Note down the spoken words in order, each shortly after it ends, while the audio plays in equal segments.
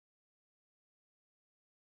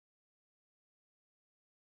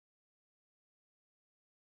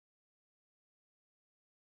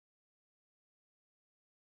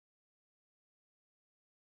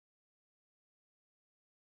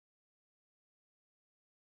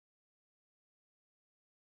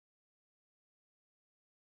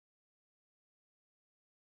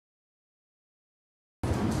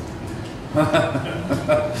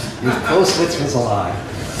If Clausewitz was alive.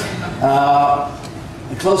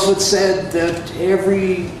 Clausewitz said that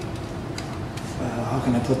every, how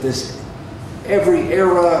can I put this? Every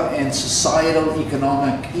era and societal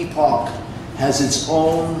economic epoch has its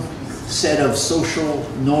own set of social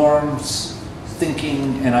norms,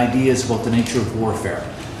 thinking, and ideas about the nature of warfare.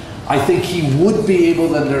 I think he would be able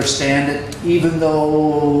to understand it, even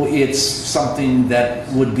though it's something that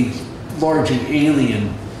would be largely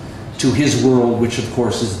alien to his world, which of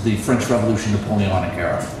course is the French Revolution, Napoleonic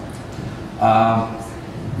era.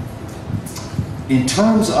 In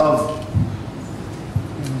terms of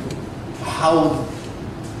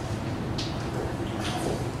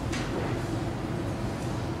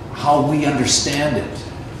how we understand it,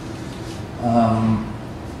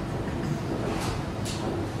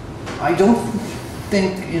 I don't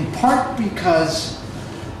think, in part because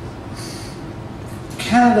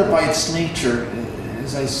Canada by its nature,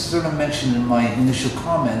 as I sort of mentioned in my initial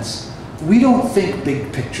comments, we don't think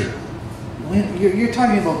big picture. You're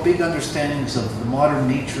talking about big understandings of the modern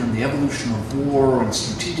nature and the evolution of war and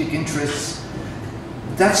strategic interests.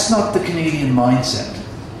 That's not the Canadian mindset.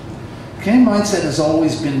 The Canadian mindset has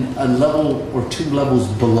always been a level or two levels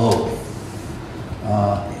below.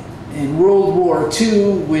 In World War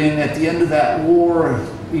II, when at the end of that war,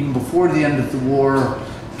 even before the end of the war,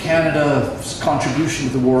 Canada's contribution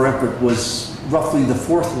to the war effort was roughly the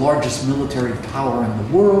 4th largest military power in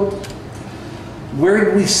the world. Where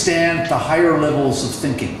did we stand at the higher levels of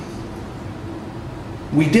thinking?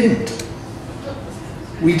 We didn't.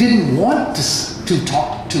 We didn't want to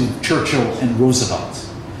talk to Churchill and Roosevelt.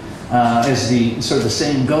 As the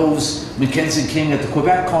saying goes, Mackenzie King at the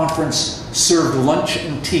Quebec conference served lunch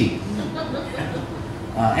and tea.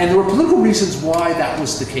 And there were political reasons why that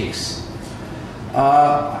was the case.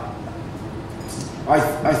 I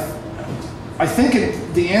think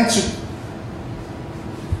the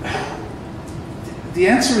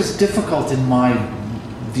answer is difficult in my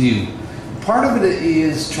view. Part of it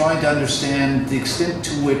is trying to understand the extent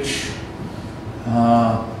to which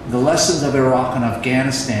the lessons of Iraq and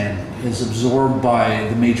Afghanistan is absorbed by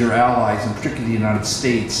the major allies, and particularly the United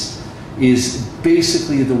States, is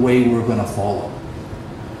basically the way we're going to follow.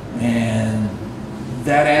 And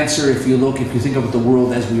that answer, if you think about the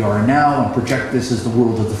world as we are now and project this as the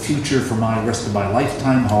world of the future for the rest of my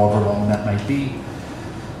lifetime, however long that might be,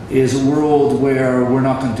 is a world where we're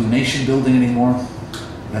not going to do nation building anymore.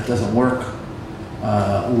 That doesn't work.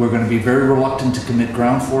 We're going to be very reluctant to commit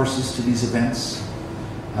ground forces to these events.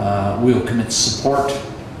 We'll commit support.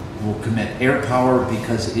 We'll commit air power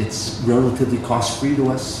because it's relatively cost-free to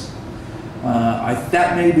us.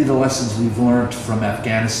 That may be the lessons we've learned from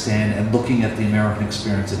Afghanistan and looking at the American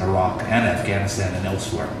experience in Iraq and Afghanistan and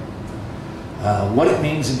elsewhere. What it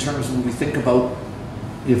means in terms of when we think about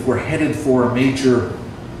if we're headed for a major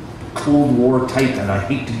Cold War type, and I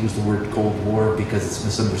hate to use the word Cold War because it's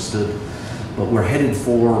misunderstood, but we're headed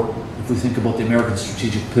for, if we think about the American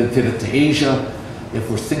strategic pivot to Asia, if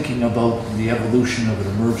we're thinking about the evolution of an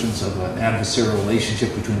emergence of an adversarial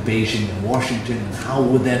relationship between Beijing and Washington, and how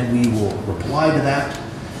then we will reply to that,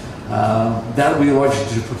 that will be largely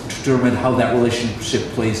to determine how that relationship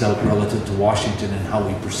plays out relative to Washington and how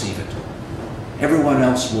we perceive it. Everyone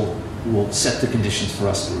else will set the conditions for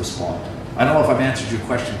us to respond. I don't know if I've answered your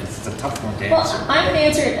question because it's a tough one to answer. Well, I'm going to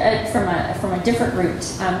answer it from a different route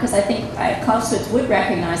because I think Clausewitz would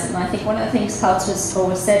recognize it, and I think one of the things Clausewitz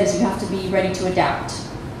always said is you have to be ready to adapt.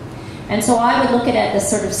 And so I would look at it, the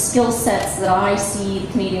sort of skill sets that I see the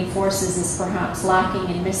Canadian Forces as perhaps lacking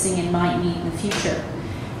and missing and might need in the future.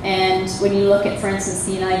 And when you look at, for instance,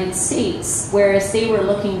 the United States, whereas they were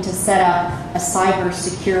looking to set up a cyber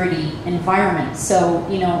security environment, so,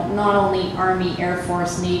 you know, not only Army, Air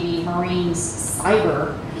Force, Navy, Marines,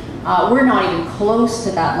 cyber, we're not even close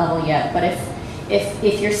to that level yet. But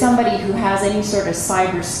if you're somebody who has any sort of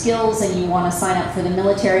cyber skills and you want to sign up for the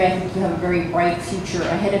military, I think you have a very bright future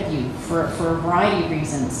ahead of you for a variety of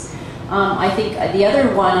reasons. I think the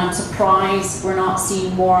other one I'm surprised we're not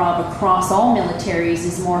seeing more of across all militaries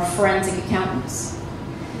is more forensic accountants.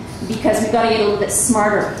 Because we've got to get a little bit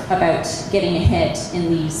smarter about getting ahead in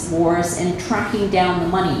these wars and tracking down the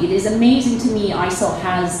money. It is amazing to me ISIL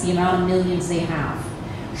has the amount of millions they have.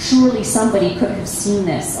 Surely somebody could have seen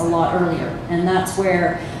this a lot earlier. And that's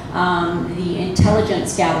where the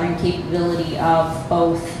intelligence gathering capability of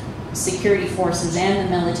both security forces and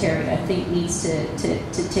the military, I think, needs to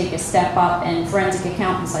take a step up, and forensic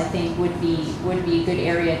accountants, I think, would be a good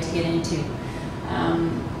area to get into.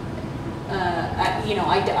 You know,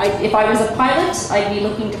 if I was a pilot, I'd be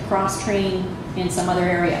looking to cross-train in some other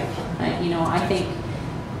area. You know, I think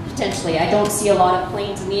potentially. I don't see a lot of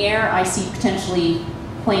planes in the air. I see potentially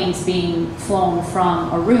planes being flown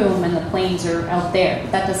from a room and the planes are out there.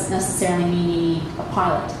 That doesn't necessarily mean you need a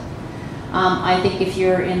pilot. I think if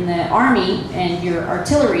you're in the Army and you're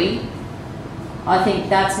artillery, I think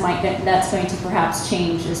that's going to perhaps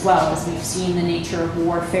change as well, as we've seen the nature of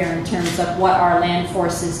warfare in terms of what our land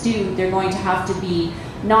forces do. They're going to have to be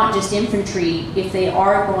not just infantry. If they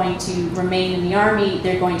are going to remain in the Army,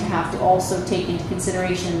 they're going to have to also take into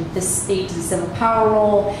consideration the state to the civil power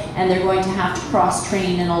role, and they're going to have to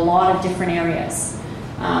cross-train in a lot of different areas.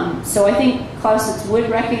 So I think Clausewitz would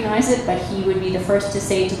recognize it, but he would be the first to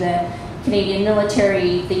say to the Canadian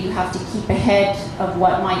military that you have to keep ahead of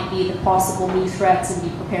what might be the possible new threats and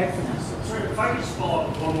be prepared for them. Sorry, if I could just follow up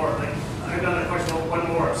with one more thing. I have another question about one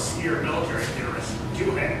more obscure military theorist,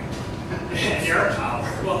 Juhang, and air power.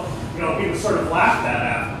 Well, you know, people sort of laughed at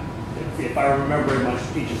him. If I remember my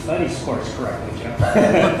strategic studies course correctly, Jeff.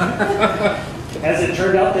 Has it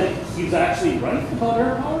turned out that he was actually right about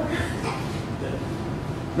air power?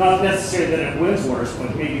 Not necessarily that it wins wars,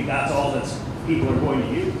 but maybe that's all that people are going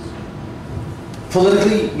to use.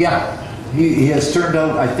 Politically, yeah. He has turned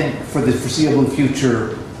out, I think, for the foreseeable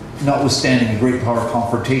future, notwithstanding a great power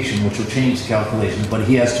confrontation, which will change the calculations, but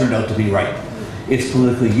he has turned out to be right. It's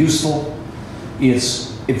politically useful.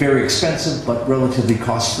 It's very expensive, but relatively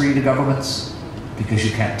cost-free to governments, because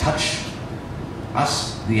you can't touch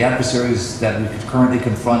us, the adversaries that we currently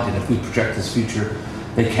confront, and if we project this future,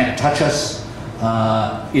 they can't touch us.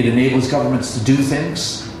 It enables governments to do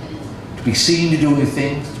things, to be seen to doing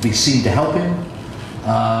things, to be seen to helping,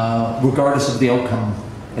 regardless of the outcome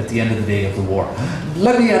at the end of the day of the war.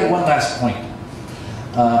 Let me add one last point.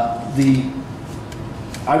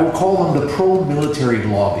 I will call them the pro-military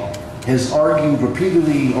lobby, has argued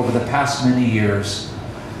repeatedly over the past many years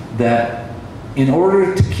that in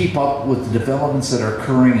order to keep up with the developments that are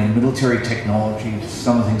occurring in military technology,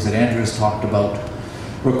 some of the things that Andrea has talked about,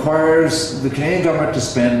 requires the Canadian government to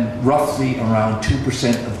spend roughly around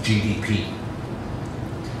 2% of GDP.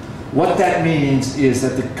 What that means is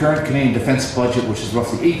that the current Canadian defense budget, which is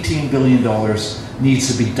roughly $18 billion, needs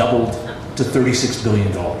to be doubled to $36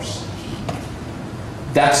 billion.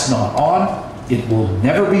 That's not on. It will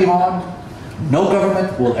never be on. No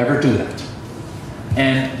government will ever do that.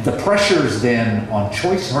 And the pressures then on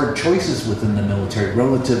hard choices within the military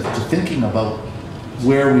relative to thinking about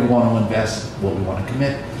where we want to invest, what we want to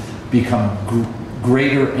commit, become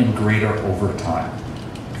greater and greater over time.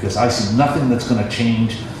 Because I see nothing that's going to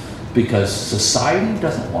change because society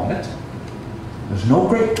doesn't want it. There's no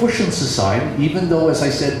great push in society, even though, as I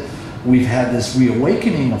said, we've had this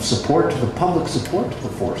reawakening of support to the public, support to the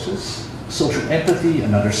forces, social empathy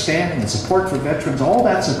and understanding and support for veterans, all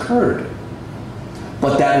that's occurred.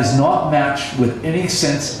 But that is not matched with any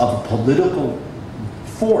sense of a political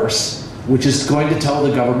force which is going to tell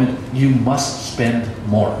the government, you must spend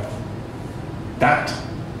more. That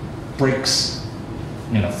breaks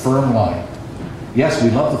in a firm line. Yes, we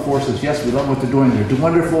love the forces. Yes, we love what they're doing. They're doing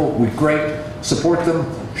wonderful. We're great. Support them.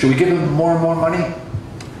 Should we give them more and more money?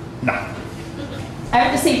 No. I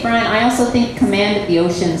have to say, Brian, I also think command of the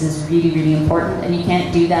oceans is really, really important, and you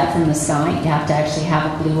can't do that from the sky. You have to actually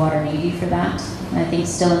have a blue water navy for that, and I think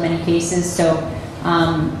still in many cases. So,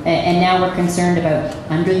 and now we're concerned about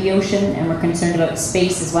under the ocean, and we're concerned about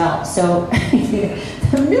space as well. So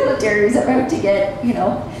the military is about to get, you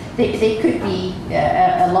know, they could be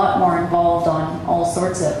a lot more involved on all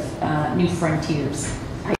sorts of new frontiers.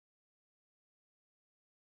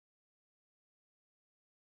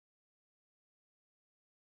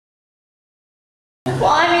 Well,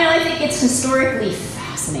 I mean, I think it's historically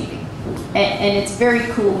fascinating, and it's very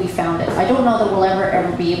cool we found it. I don't know that we'll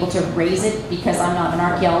ever be able to raise it because I'm not an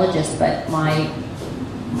archaeologist, but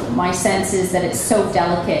my sense is that it's so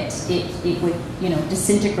delicate it would, you know,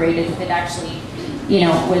 disintegrate it if it actually, you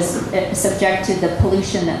know, was subject to the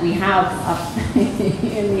pollution that we have up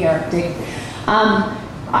in the Arctic.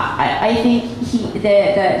 I think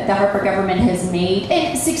the Harper government has made,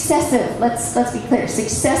 and successive, let's be clear,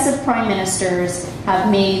 successive prime ministers have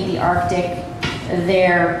made the Arctic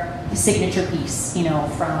their signature piece. You know,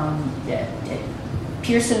 from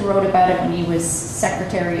Pearson wrote about it when he was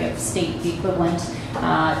Secretary of State, the equivalent,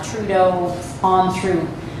 Trudeau on through.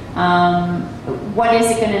 What is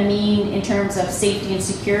it going to mean in terms of safety and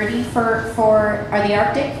security for the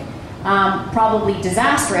Arctic? Probably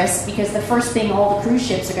disastrous, because the first thing all the cruise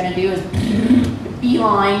ships are going to do is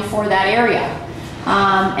beeline for that area.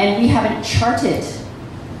 And we haven't charted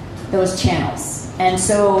those channels. And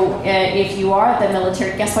so if you are the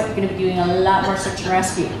military, guess what? You're going to be doing a lot more search and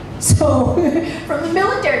rescue. So from the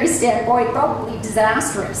military standpoint, probably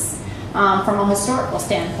disastrous. From a historical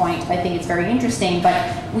standpoint, I think it's very interesting,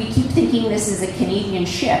 but we keep thinking this is a Canadian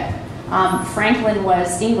ship. Franklin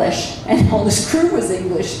was English, and all his crew was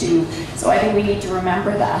English too, so I think we need to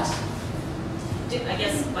remember that. I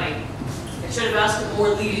guess I should have asked a more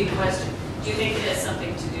leading question. Do you think it has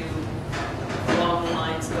something to do along the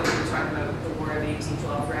lines of what you were talking about the War of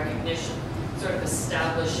 1812 recognition, sort of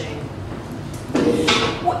establishing?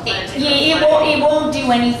 It won't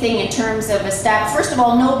do anything in terms of First of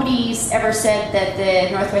all, nobody's ever said that the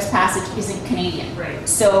Northwest Passage isn't Canadian. Right.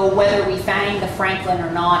 So whether we find the Franklin or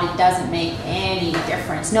not, it doesn't make any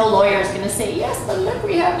difference. No lawyer is going to say, yes, but look,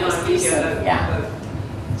 we have this piece of... About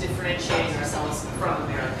differentiating ourselves from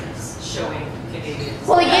Americans, showing Canadians.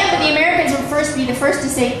 Well, again, but the Americans would be the first to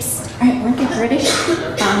say, weren't they British?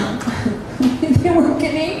 They were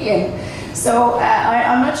Canadian. So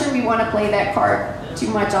I'm not sure we want to play that card too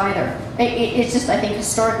much either. It's just, I think,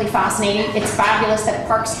 historically fascinating. It's fabulous that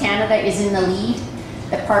Parks Canada is in the lead,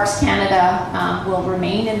 that Parks Canada will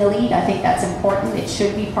remain in the lead. I think that's important. It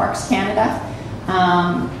should be Parks Canada.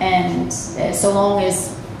 And so long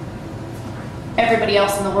as everybody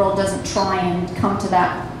else in the world doesn't try and come to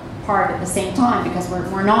that part at the same time, because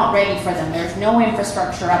we're not ready for them. There's no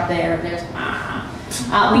infrastructure up there.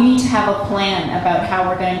 We need to have a plan about how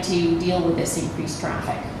we're going to deal with this increased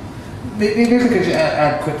traffic. Maybe I could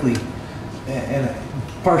add quickly, and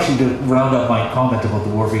partially to round up my comment about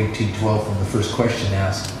the War of 1812 from the first question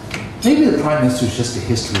asked. Maybe the Prime Minister is just a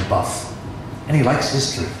history buff, and he likes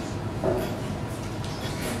history.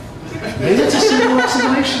 Maybe it's a simple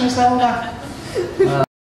explanation. Is that all that?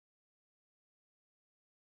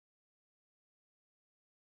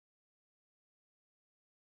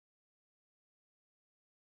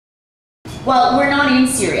 Well, we're not in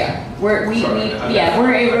Syria. We're Iraq.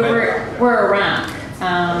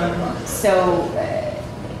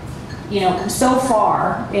 So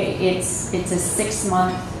far it's a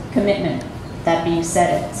 6-month commitment. That being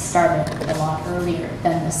said, it started a lot earlier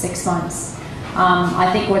than the 6 months. I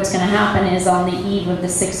think what's going to happen is on the eve of the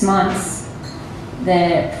 6 months,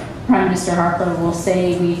 the Prime Minister Harper will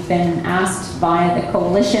say we've been asked by the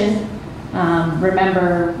coalition.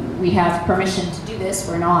 Remember, we have permission to do this.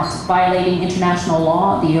 We're not violating international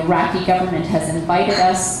law. The Iraqi government has invited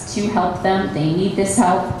us to help them. They need this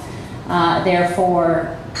help.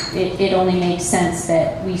 Therefore, it only makes sense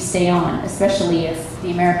that we stay on, especially if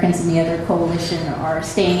the Americans and the other coalition are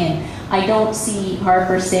staying in. I don't see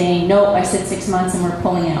Harper saying, no, I said 6 months and we're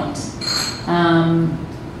pulling out.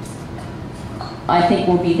 I think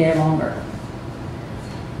we'll be there longer.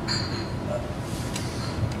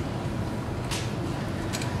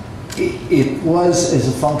 It was as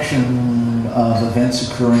a function of events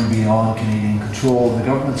occurring beyond Canadian control, the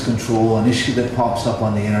government's control, an issue that pops up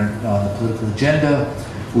on the political agenda,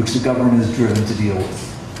 which the government is driven to deal with.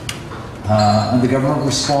 And the government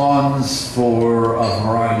responds for a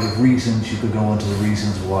variety of reasons. You could go into the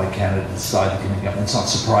reasons why Canada decided to come. It's not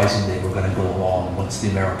surprising they were going to go along once the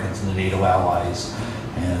Americans and the NATO allies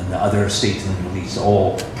and the other states in the Middle East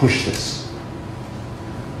all pushed this.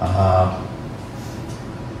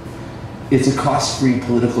 It's a cost-free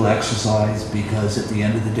political exercise because at the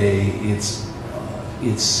end of the day, its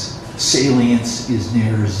salience is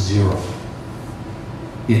near zero.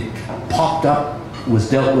 It popped up, was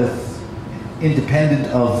dealt with, independent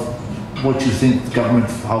of what you think the government,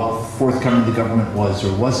 how forthcoming the government was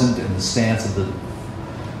or wasn't, and the stance of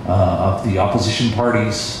the opposition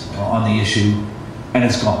parties on the issue, and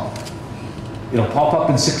it's gone. It'll pop up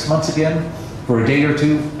in 6 months again for a day or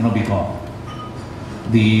two, and it'll be gone.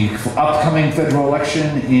 The upcoming federal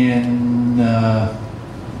election in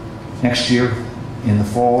next year, in the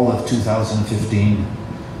fall of 2015,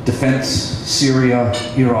 defense, Syria,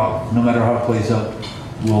 Iraq, no matter how it plays out,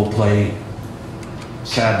 will play,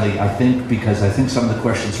 sadly, I think, because I think some of the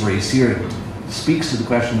questions raised here speaks to the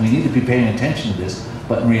question we need to be paying attention to this,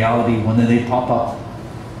 but in reality, when they pop up,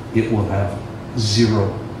 it will have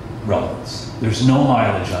zero relevance. There's no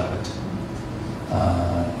mileage of it.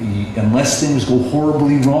 Unless things go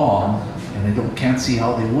horribly wrong, and I can't see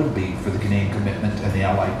how they would be for the Canadian commitment and the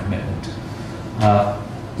Allied commitment,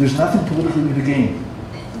 there's nothing politically to gain.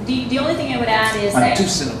 The only thing I would add is I'm too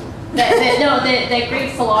cynical. The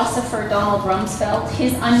great philosopher Donald Rumsfeld,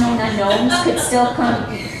 his unknown unknowns could still come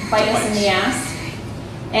bite us in the ass.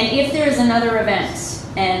 And if there is another event,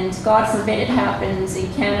 and God forbid it happens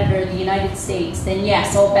in Canada or the United States, then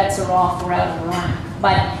yes, all bets are off, we're out of Iraq.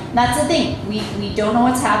 But that's the thing, we don't know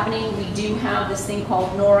what's happening. We do have this thing called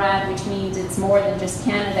NORAD, which means it's more than just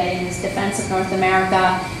Canada in this defense of North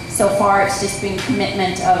America. So far it's just been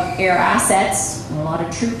commitment of air assets, a lot of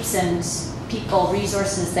troops and people,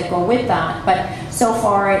 resources that go with that. But so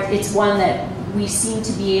far, it's one that we seem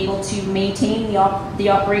to be able to maintain the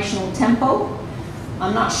operational tempo.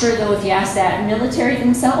 I'm not sure though if you ask that military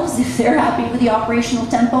themselves if they're happy with the operational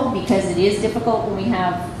tempo, because it is difficult when we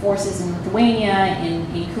have forces in Lithuania, in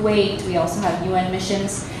Kuwait, we also have UN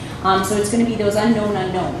missions. So it's going to be those unknown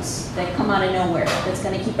unknowns that come out of nowhere that's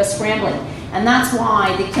going to keep us scrambling. And that's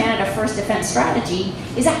why the Canada First Defence Strategy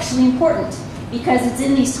is actually important, because it's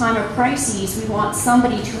in these time of crises we want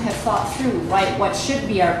somebody to have thought through, right, what should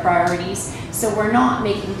be our priorities, so we're not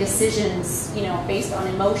making decisions, you know, based on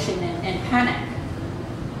emotion and panic.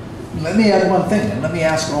 Let me add one thing, and let me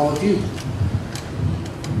ask all of you.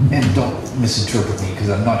 And don't misinterpret me, because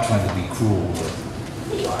I'm not trying to be cruel.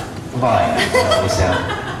 You are. Fine, I always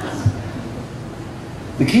am.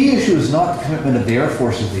 The key issue is not the commitment of the Air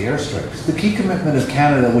Force or the airstrikes. The key commitment of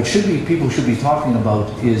Canada, which people should be talking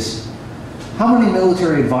about, is how many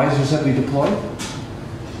military advisors have we deployed?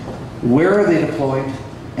 Where are they deployed?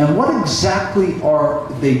 And what exactly are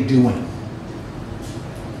they doing?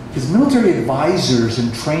 Because military advisors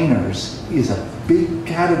and trainers is a big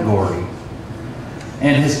category.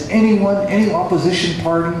 And has anyone, any opposition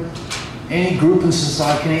party, any group in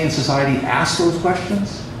society, Canadian society, asked those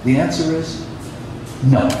questions? The answer is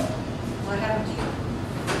no. What happened to you?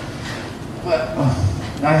 But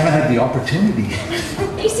I haven't had the opportunity.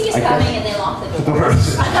 They see us coming and they lock the door.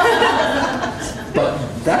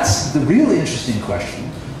 But that's the really interesting question.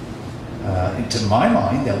 To my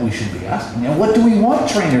mind, that we should be asking. And what do we want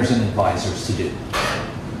trainers and advisors to do?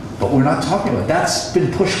 But we're not talking about it. That's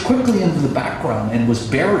been pushed quickly into the background and was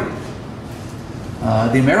buried.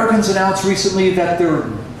 The Americans announced recently that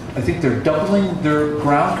they're doubling their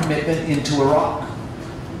ground commitment into Iraq.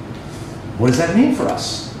 What does that mean for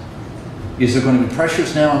us? Is there going to be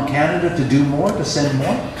pressures now on Canada to do more, to send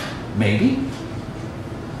more? Maybe.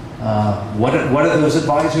 What are those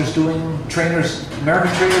advisors doing,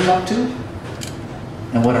 American trainers up to?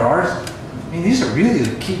 And what are ours? I mean, these are really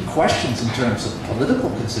the key questions in terms of political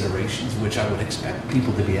considerations, which I would expect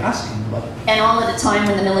people to be asking. But And all at a time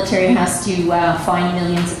when the military has to find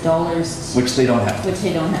millions of dollars. Which they don't have. Which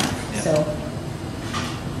they don't have, Yeah. so.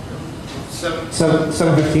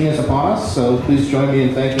 7:15 is upon us, so please join me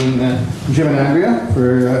in thanking Jim and Andrea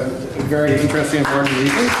for a very interesting and important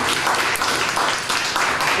reason.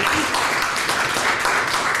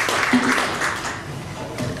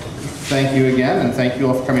 Thank you again, and thank you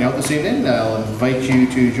all for coming out this evening. I'll invite you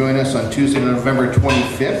to join us on Tuesday, November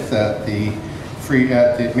 25th at the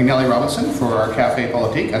McNally Robinson for our Café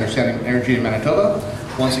Politique, Understanding Energy in Manitoba.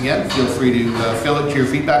 Once again, feel free to fill out your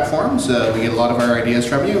feedback forms. We get a lot of our ideas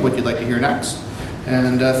from you, what you'd like to hear next.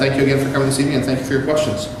 And thank you again for coming this evening, and thank you for your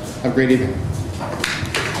questions. Have a great evening.